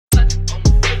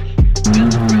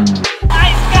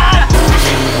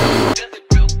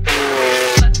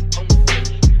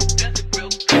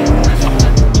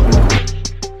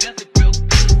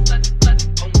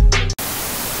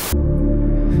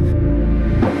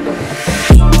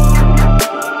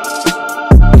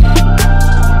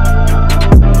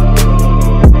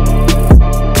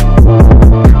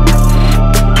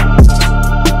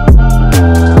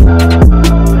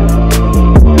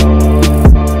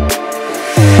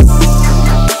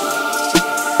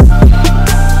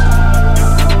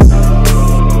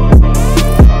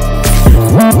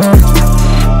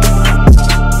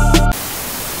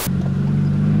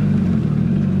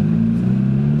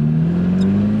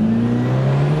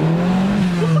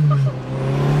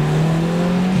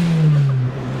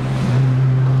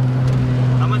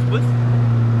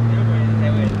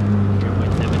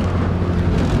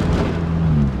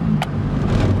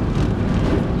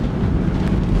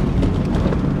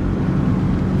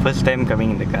First time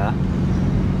coming in the car.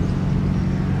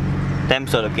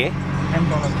 Temps all okay?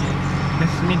 Temps all okay.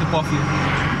 Just need to pour fuel.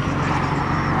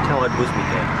 So what boost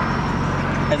meter?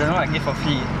 I don't know, I get for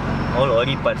free. All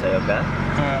ori parts are your car?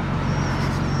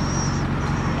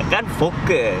 I can't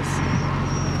focus.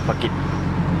 Fuck it.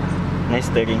 Nice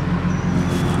steering.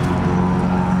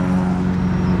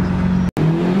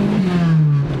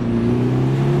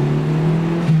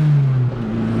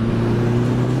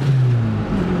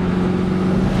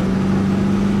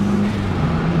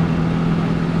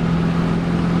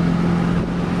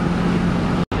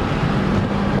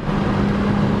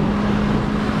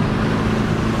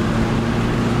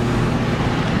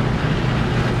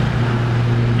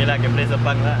 Can play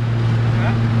Sepang lah.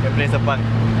 Can play Sepang.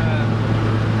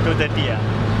 230 lah.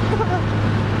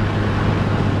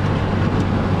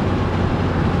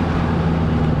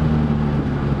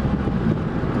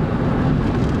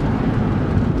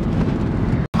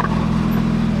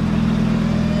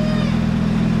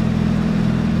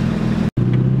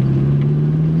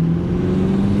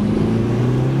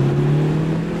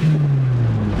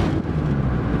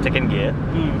 Second gear.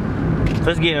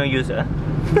 First gear no use ah.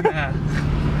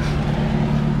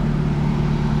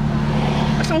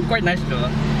 Sound quite nice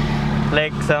though.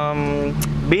 Like some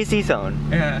bassy sound.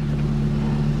 Yeah.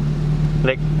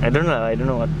 Like I don't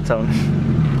know what sound.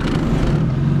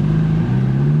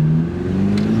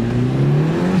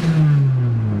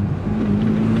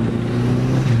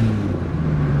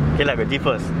 Okay lah, got G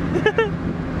first.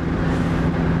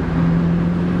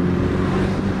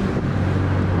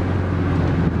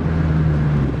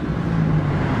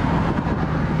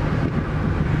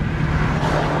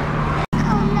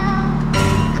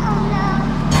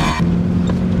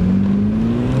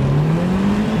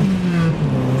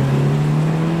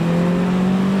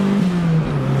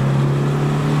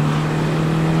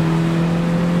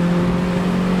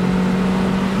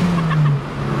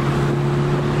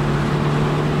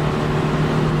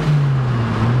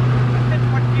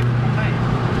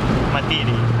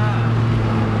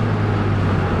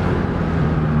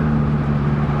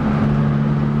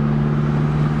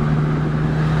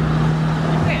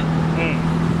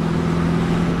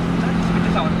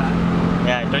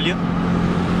 Yeah, I told you.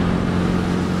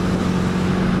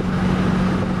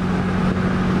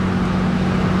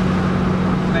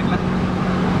 Baiklah.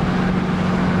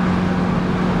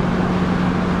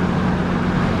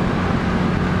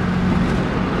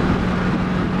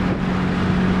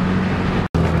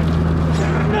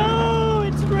 No,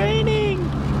 it's raining.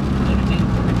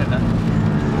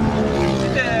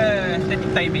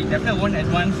 Static timing. Definitely won't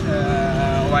advance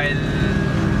while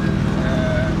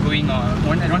going on.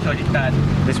 Won't advance or restart.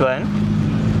 This one?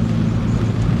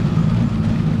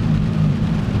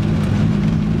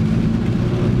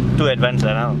 Too advanced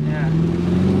now. Yeah.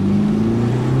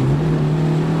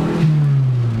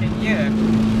 And here.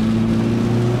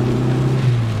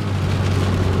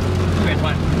 Too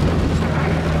advanced.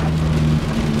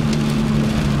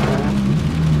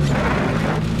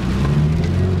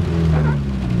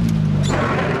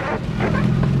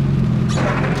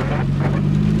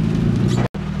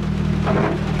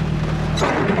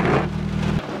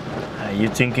 Are you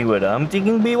thinking what I'm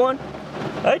thinking, B1?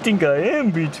 I think I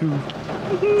am B2.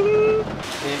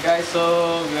 Okay guys,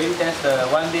 so we already test the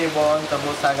one-day born turbo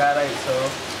Saga, right? So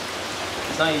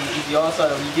it's not if you all saw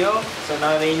the video, so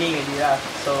now raining already lah.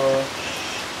 So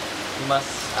you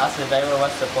must ask the driver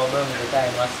what's the problem with the car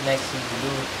and what's next we to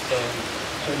do. So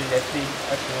show the Jefferey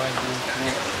what you want to do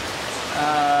next.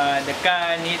 The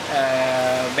car needs a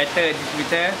better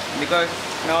distributor because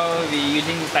now we're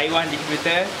using Taiwan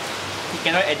distributor. He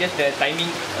cannot adjust the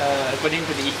timing according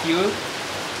to the ECU.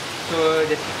 So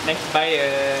just next buy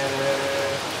a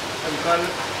what we call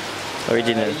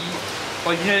Original.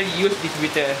 Original used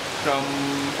distributor from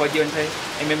 4G on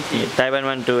MMC. Yeah, Taiwan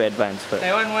one to advance first.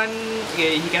 Taiwan one,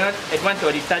 okay, he cannot advance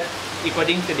or restart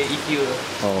according to the ECU.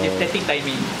 Oh. It's static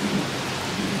timing.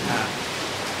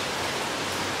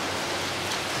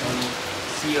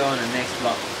 See you on the next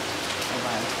vlog. Bye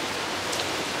bye.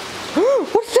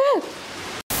 What's that?